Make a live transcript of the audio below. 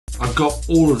I've got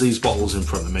all of these bottles in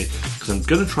front of me because I'm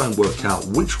going to try and work out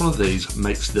which one of these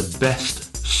makes the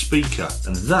best speaker,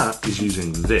 and that is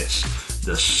using this,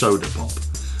 the SodaPop.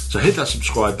 So hit that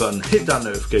subscribe button, hit that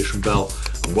notification bell,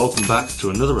 and welcome back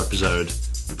to another episode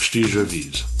of STU'S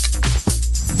Reviews.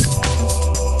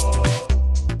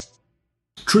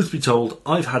 Truth be told,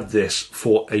 I've had this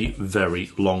for a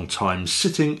very long time,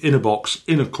 sitting in a box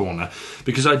in a corner,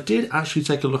 because I did actually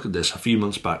take a look at this a few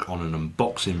months back on an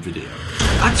unboxing video.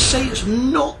 I'd say it's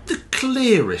not the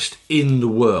clearest in the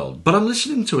world, but I'm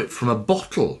listening to it from a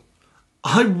bottle.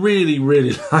 I really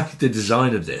like the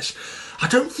design of this. I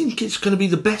don't think it's going to be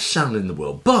the best sound in the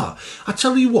world, but I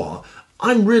tell you what,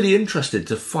 I'm really interested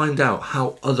to find out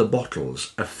how other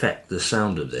bottles affect the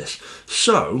sound of this.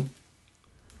 So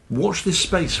watch this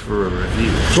space for a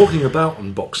review. Talking about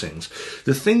unboxings,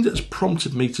 the thing that's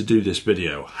prompted me to do this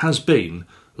video has been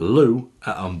Lou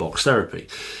at Unbox Therapy.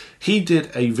 He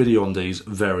did a video on these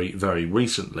very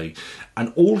recently,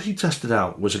 and all he tested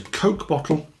out was a Coke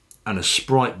bottle and a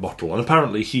Sprite bottle, and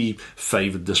apparently he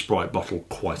favoured the Sprite bottle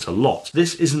quite a lot.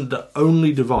 This isn't the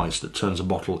only device that turns a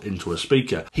bottle into a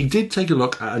speaker. He did take a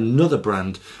look at another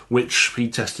brand which he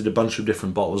tested a bunch of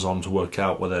different bottles on to work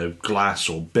out whether glass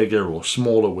or bigger or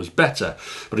smaller was better,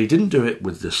 but he didn't do it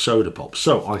with the SodaPop.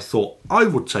 So I thought I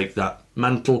would take that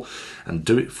mantle and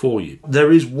do it for you.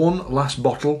 There is one last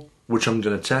bottle which I'm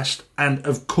going to test, and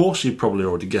of course you've probably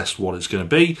already guessed what it's going to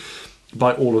be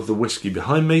by all of the whiskey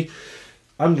behind me.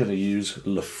 I'm going to use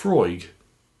Laphroaig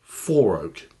 4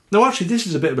 Oak. Now actually this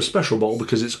is a bit of a special bottle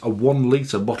because it's a 1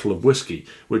 litre bottle of whiskey,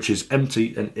 which is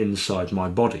empty and inside my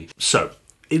body. So,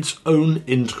 its own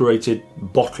integrated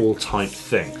bottle type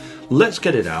thing. Let's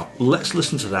get it out, let's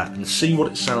listen to that and see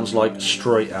what it sounds like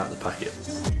straight out the packet.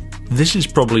 This is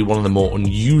probably one of the more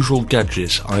unusual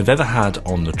gadgets I've ever had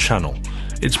on the channel.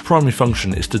 Its primary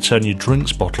function is to turn your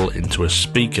drinks bottle into a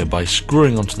speaker by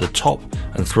screwing onto the top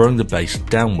and throwing the base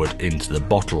downward into the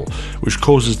bottle, which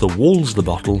causes the walls of the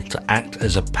bottle to act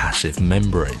as a passive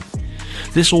membrane.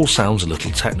 This all sounds a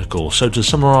little technical, so to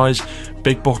summarise,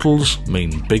 big bottles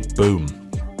mean big boom.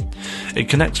 It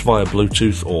connects via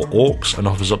Bluetooth or aux and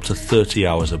offers up to 30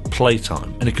 hours of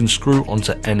playtime, and it can screw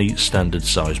onto any standard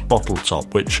size bottle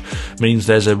top, which means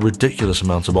there's a ridiculous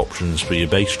amount of options for your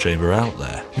bass chamber out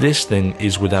there. This thing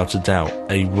is without a doubt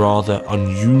a rather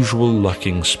unusual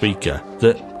looking speaker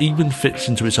that even fits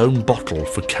into its own bottle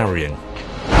for carrying.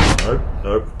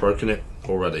 Nope, broken it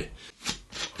already.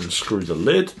 Unscrew the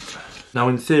lid. Now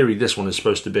in theory this one is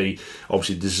supposed to be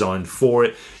obviously designed for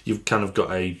it. You've kind of got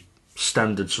a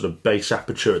standard sort of bass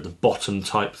aperture at the bottom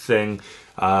type thing,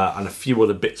 and a few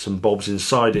other bits and bobs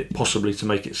inside it, possibly to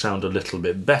make it sound a little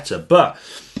bit better. But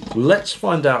let's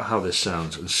find out how this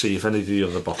sounds and see if any of the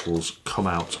other bottles come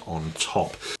out on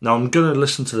top. Now I'm going to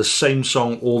listen to the same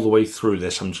song all the way through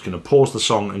this. I'm just going to pause the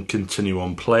song and continue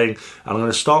on playing, and I'm going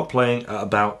to start playing at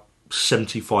about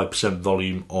 75%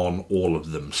 volume on all of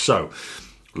them. So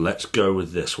let's go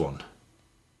with this one.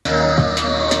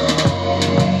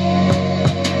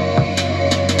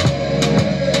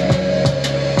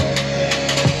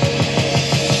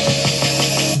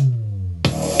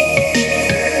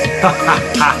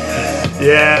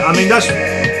 Yeah, I mean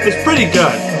it's pretty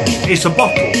good. It's a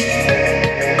bottle,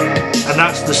 and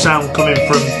that's the sound coming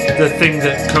from the thing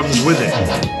that comes with it.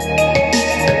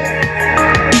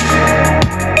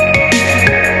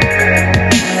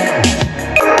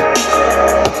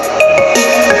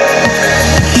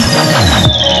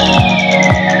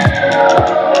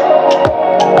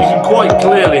 You can quite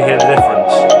clearly hear the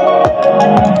difference.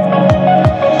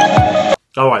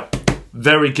 Alright.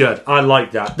 Very good. I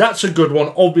like that. That's a good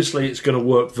one. Obviously, it's going to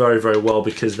work very well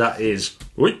because that is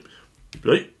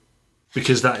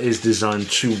designed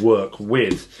to work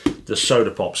with the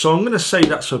SodaPop. So I'm going to say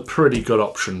that's a pretty good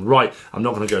option. Right, I'm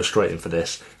not going to go straight in for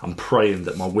this. I'm praying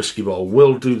that my whiskey bottle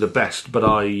will do the best, but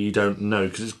I don't know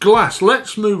because it's glass.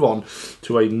 Let's move on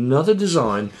to another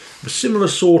design, a similar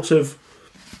sort of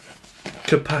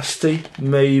capacity,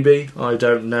 maybe. I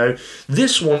don't know.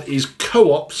 This one is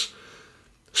Co-op's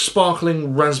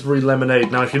Sparkling Raspberry Lemonade.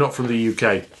 Now, if you're not from the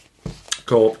UK,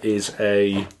 Co-op is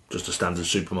just a standard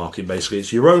supermarket, basically.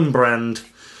 It's your own brand.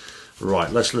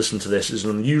 Right, let's listen to this. It's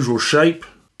an unusual shape.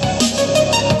 Okay,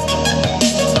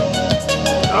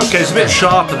 it's a bit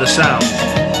sharper, the sound.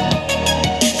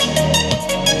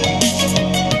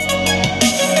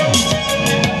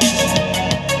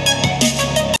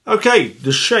 Okay,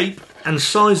 the shape and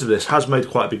size of this has made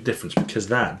quite a big difference because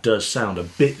that does sound a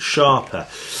bit sharper.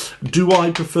 Do I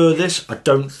prefer this? I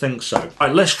don't think so.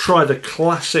 Right, let's try the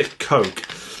classic Coke.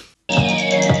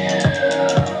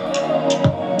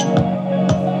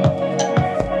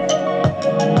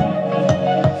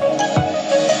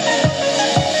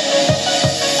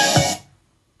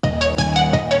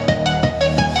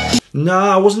 No,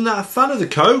 I wasn't that a fan of the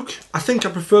Coke. I think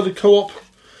I prefer the Co-op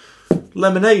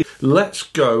lemonade. Let's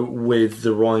go with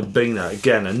the Ribena.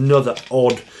 Again, another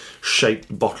odd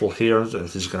shaped bottle here. I don't know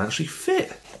if this is going to actually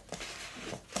fit.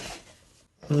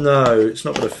 No, it's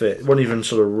not going to fit. It won't even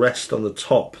sort of rest on the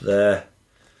top there.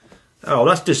 Oh,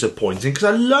 that's disappointing because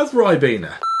I love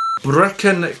Ribena.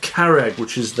 Brecon Carreg,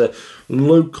 which is the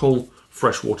local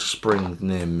freshwater spring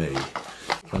near me.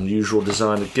 Unusual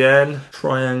design again,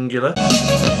 triangular.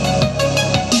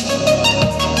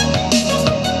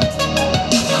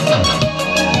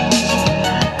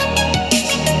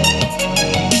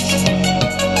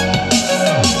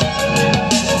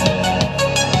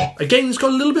 Again, it's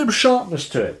got a little bit of sharpness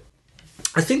to it.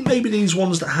 I think maybe these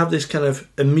ones that have this kind of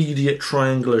immediate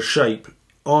triangular shape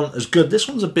aren't as good. This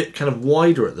one's a bit kind of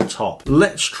wider at the top.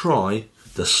 Let's try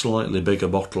the slightly bigger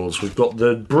bottles. We've got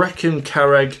the Brecon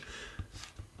Carreg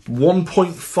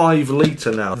 1.5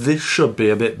 litre now. This should be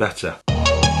a bit better.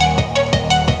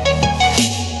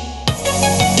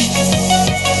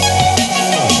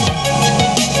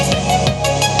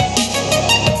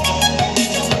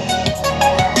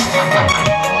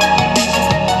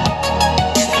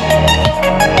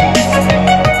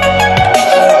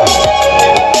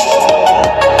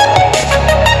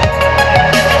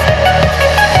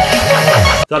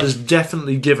 That has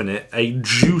definitely given it a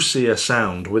juicier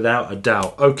sound, without a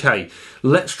doubt. Okay,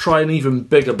 let's try an even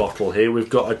bigger bottle here. We've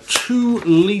got a 2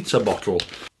 litre bottle.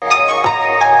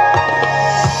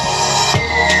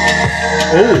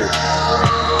 Oh!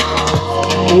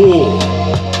 Oh!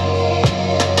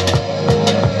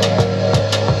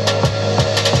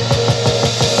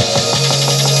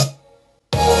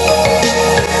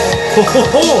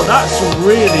 Oh, that's a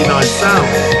really nice sound.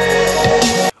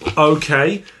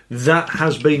 Okay, that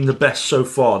has been the best so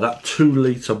far, that 2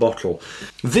 litre bottle.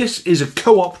 This is a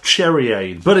Co-op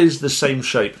Cherryade, but is the same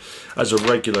shape as a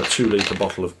regular 2 litre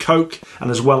bottle of Coke, and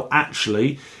as well,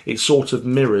 actually, it sort of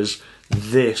mirrors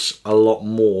this a lot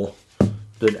more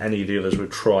than any of the others we've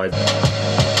tried.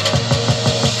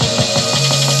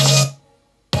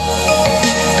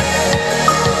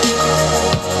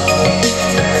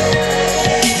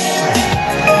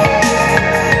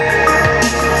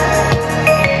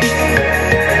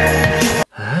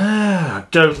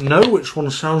 Don't know which one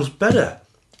sounds better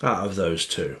out of those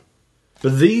two.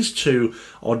 But these two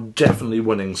are definitely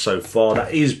winning so far.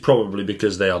 That is probably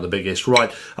because they are the biggest. Right,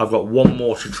 I've got one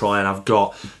more to try and I've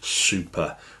got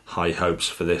super high hopes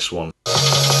for this one.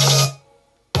 Well,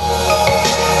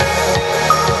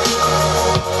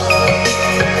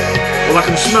 I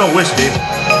can smell whiskey.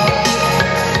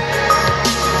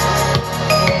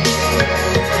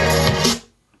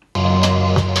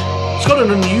 It's got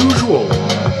an unusual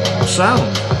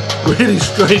sound. Really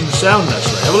strange sound,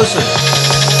 actually. Have a listen.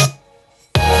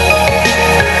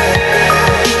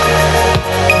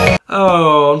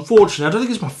 Oh, unfortunately, I don't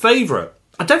think it's my favourite.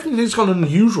 I definitely think it's got an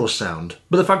unusual sound,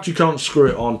 but the fact you can't screw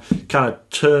it on kind of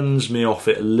turns me off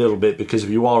it a little bit, because if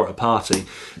you are at a party,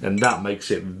 then that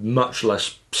makes it much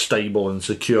less stable and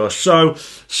secure. So,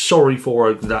 sorry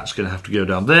for it, that's going to have to go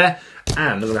down there,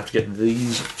 and I'm going to have to get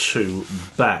these two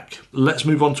back. Let's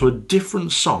move on to a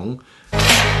different song.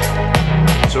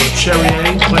 So a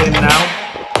Cherryade playing now.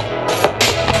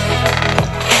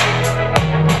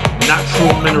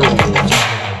 Natural mineral water.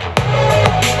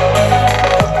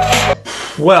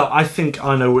 Well, I think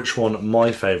I know which one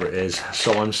my favourite is,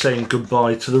 so I'm saying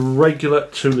goodbye to the regular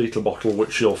 2 litre bottle,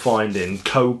 which you'll find in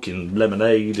Coke, in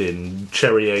Lemonade, in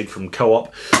Cherryade from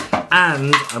Co-op,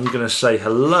 and I'm going to say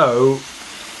hello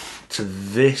to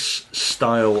this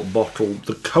style bottle,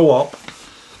 the Co-op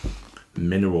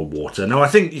mineral water. Now, I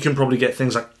think you can probably get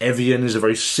things like Evian is a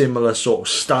very similar sort of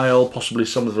style, possibly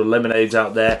some of the lemonades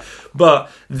out there, but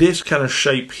this kind of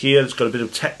shape here, it's got a bit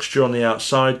of texture on the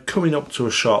outside, coming up to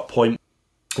a sharp point,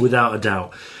 without a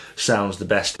doubt sounds the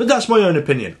best. But that's my own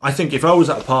opinion. I think if I was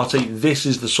at a party, this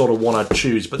is the sort of one I'd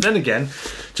choose. But then again,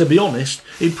 to be honest,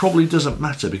 it probably doesn't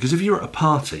matter, because if you're at a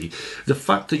party, the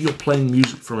fact that you're playing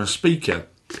music from a speaker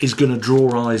is going to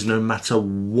draw eyes no matter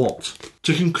what.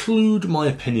 To conclude my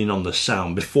opinion on the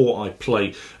sound, before I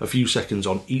play a few seconds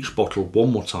on each bottle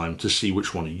one more time to see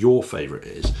which one your favourite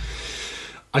is,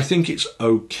 I think it's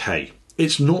okay.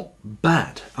 It's not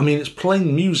bad. I mean, it's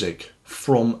playing music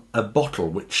from a bottle,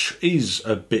 which is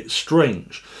a bit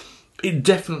strange. It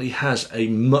definitely has a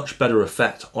much better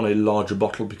effect on a larger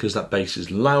bottle because that bass is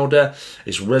louder,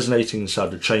 it's resonating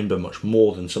inside the chamber much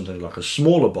more than something like a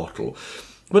smaller bottle.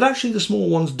 But actually the small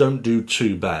ones don't do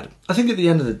too bad. I think at the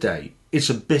end of the day, it's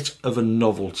a bit of a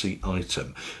novelty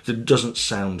item that doesn't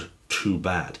sound too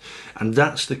bad. And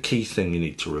that's the key thing you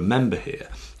need to remember here.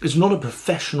 It's not a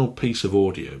professional piece of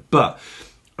audio, but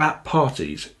at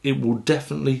parties, it will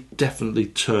definitely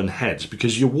turn heads,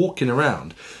 because you're walking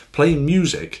around playing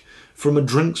music from a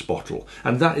drinks bottle,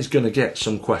 and that is going to get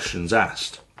some questions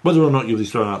asked. Whether or not you'll be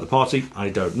thrown out of the party, I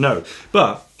don't know.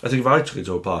 But I think if I took it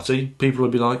to a party, people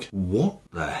would be like, what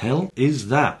the hell is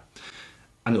that?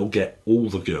 And it'll get all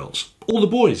the girls, all the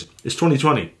boys. It's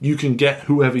 2020. You can get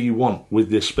whoever you want with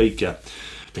this speaker.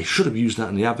 They should have used that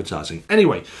in the advertising.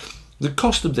 Anyway, the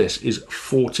cost of this is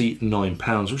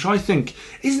 £49, which I think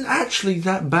isn't actually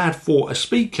that bad for a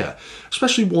speaker,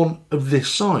 especially one of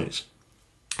this size.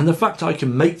 And the fact I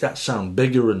can make that sound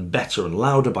bigger and better and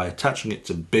louder by attaching it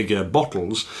to bigger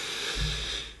bottles,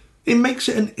 it makes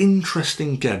it an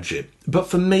interesting gadget. But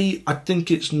for me, I think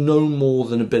it's no more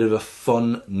than a bit of a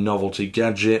fun novelty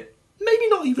gadget. Maybe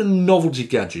not even novelty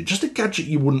gadget, just a gadget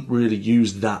you wouldn't really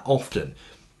use that often.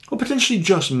 Or potentially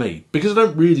just me, because I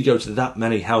don't really go to that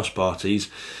many house parties,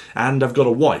 and I've got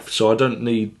a wife, so I don't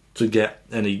need to get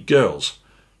any girls.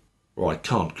 Or I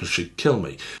can't, because she'd kill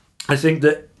me. I think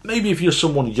that maybe if you're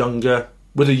someone younger,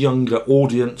 with a younger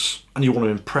audience, and you want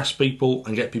to impress people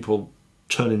and get people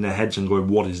turning their heads and going,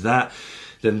 what is that?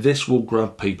 Then this will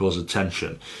grab people's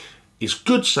attention. It's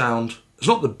good sound, it's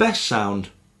not the best sound,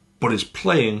 but it's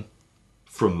playing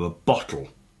from a bottle.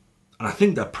 And I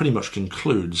think that pretty much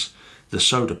concludes the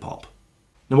SodaPop.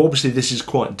 Now obviously this is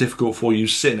quite difficult for you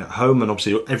sitting at home, and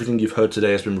obviously everything you've heard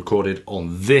today has been recorded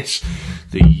on this,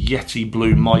 the Yeti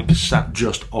Blue mic sat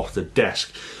just off the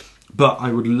desk. But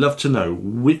I would love to know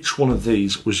which one of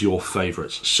these was your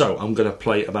favourites. So I'm going to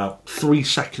play about 3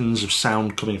 seconds of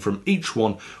sound coming from each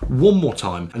one more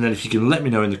time, and then if you can let me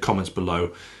know in the comments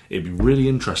below, it'd be really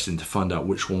interesting to find out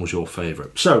which one was your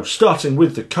favourite. So starting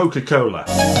with the Coca-Cola.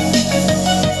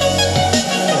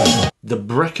 The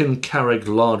Brecon Carreg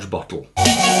large bottle.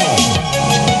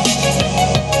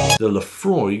 The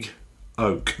Lafroig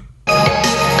Oak.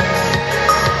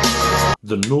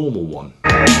 The normal one.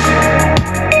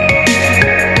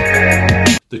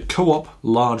 The Co-op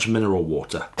large mineral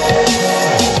water.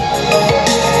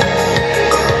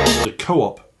 The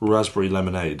Co-op raspberry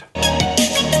lemonade.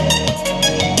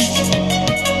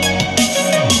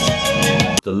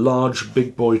 The large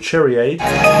big boy cherryade.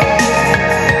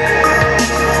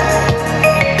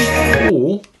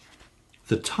 Or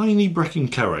the tiny Brecon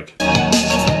Carreg.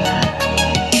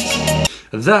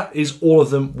 That is all of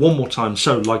them one more time.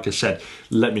 So like I said,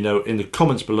 let me know in the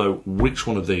comments below which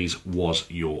one of these was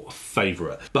your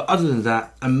favourite. But other than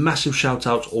that, a massive shout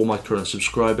out to all my current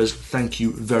subscribers. Thank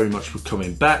you very much for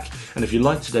coming back. And if you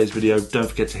liked today's video, don't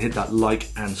forget to hit that like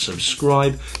and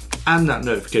subscribe, and that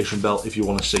notification bell if you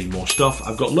want to see more stuff.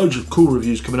 I've got loads of cool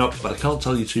reviews coming up, but I can't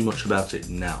tell you too much about it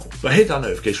now. But hit that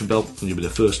notification bell and you'll be the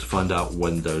first to find out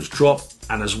when those drop.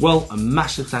 And as well, a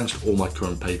massive thanks to all my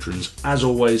current patrons. As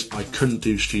always, I couldn't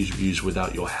do STU'S reviews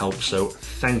without your help, so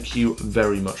thank you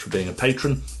very much for being a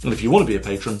patron. And if you want to be a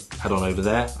patron, head on over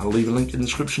there. I'll leave a link in the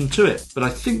description to it. But I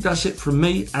think that's it from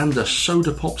me and the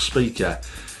SodaPop speaker.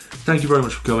 Thank you very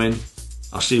much for coming.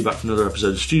 I'll see you back for another episode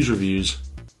of STU'S Reviews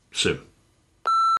soon.